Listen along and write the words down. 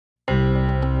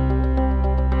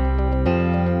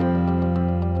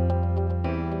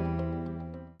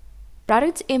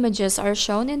Product images are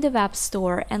shown in the web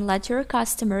store and let your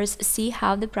customers see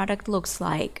how the product looks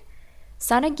like.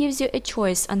 Sana gives you a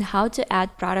choice on how to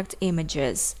add product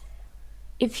images.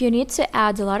 If you need to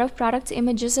add a lot of product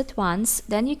images at once,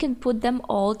 then you can put them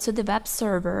all to the web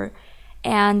server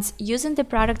and, using the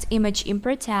product image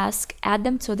import task, add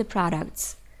them to the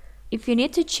products. If you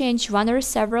need to change one or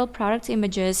several product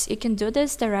images, you can do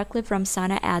this directly from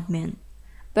Sana admin.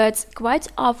 But quite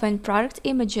often, product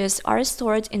images are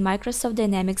stored in Microsoft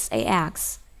Dynamics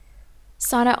AX.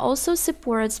 Sana also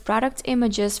supports product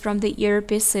images from the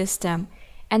ERP system,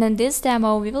 and in this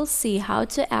demo we will see how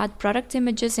to add product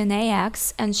images in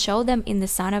AX and show them in the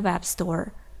Sana Web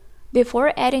Store.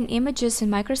 Before adding images in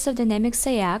Microsoft Dynamics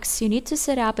AX, you need to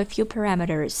set up a few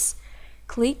parameters.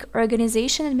 Click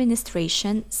Organization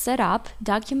Administration, Setup,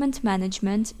 Document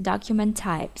Management, Document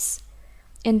Types.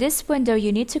 In this window,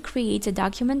 you need to create a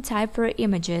document type for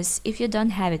images if you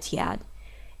don't have it yet,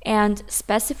 and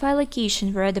specify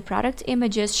location where the product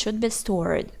images should be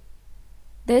stored.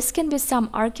 This can be some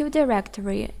archive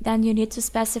directory, then you need to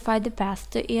specify the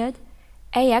path to it,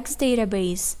 AX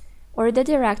database, or the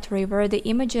directory where the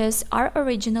images are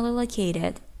originally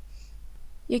located.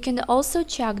 You can also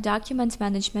check document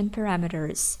management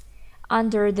parameters.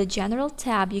 Under the General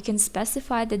tab, you can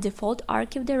specify the default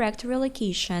archive directory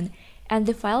location and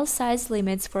the file size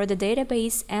limits for the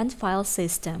database and file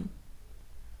system.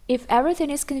 If everything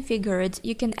is configured,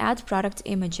 you can add product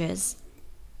images.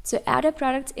 To add a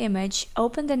product image,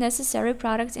 open the necessary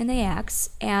product in AX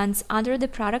and under the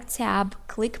Product tab,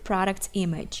 click Product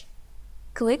Image.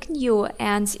 Click New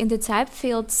and in the Type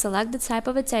field, select the type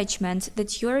of attachment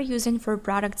that you are using for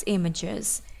product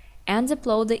images and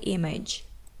upload the image.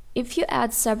 If you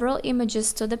add several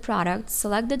images to the product,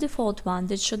 select the default one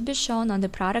that should be shown on the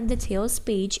Product Details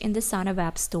page in the Sana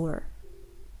Web Store.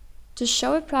 To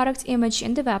show a product image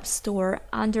in the Web Store,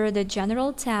 under the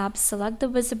General tab, select the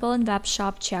Visible in Web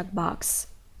Shop checkbox.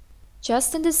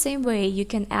 Just in the same way, you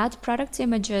can add product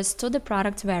images to the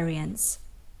product variants.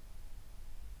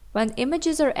 When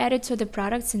images are added to the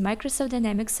products in Microsoft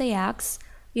Dynamics AX,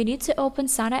 you need to open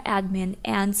Sana admin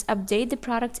and update the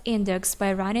product index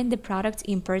by running the product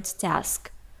import task.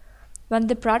 When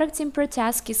the product import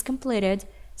task is completed,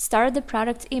 start the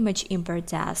product image import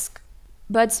task.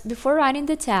 But before running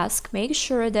the task, make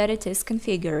sure that it is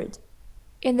configured.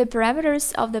 In the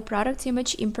parameters of the product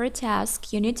image import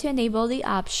task, you need to enable the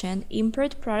option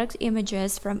Import Product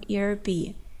Images from ERP,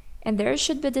 and there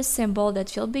should be the symbol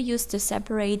that will be used to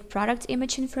separate product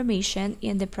image information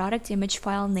in the product image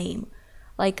file name,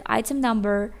 like item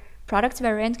number, product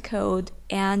variant code,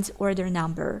 and order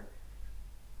number.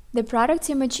 The product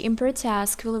image import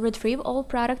task will retrieve all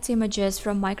product images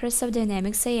from Microsoft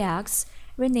Dynamics AX,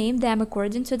 rename them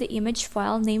according to the image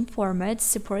file name format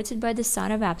supported by the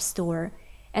Sana Web Store,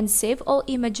 and save all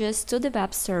images to the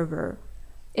web server.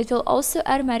 It will also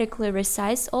automatically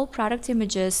resize all product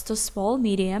images to small,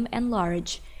 medium, and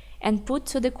large, and put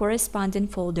to the corresponding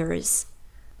folders.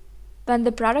 When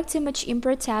the product image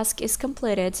import task is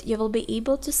completed, you will be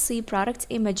able to see product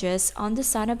images on the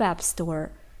Sana Web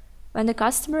Store. When the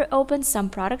customer opens some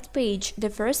product page, the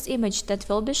first image that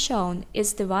will be shown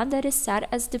is the one that is set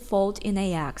as default in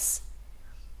AX.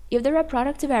 If there are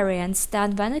product variants,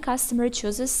 then when the customer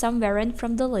chooses some variant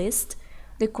from the list,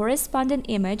 the corresponding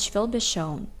image will be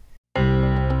shown.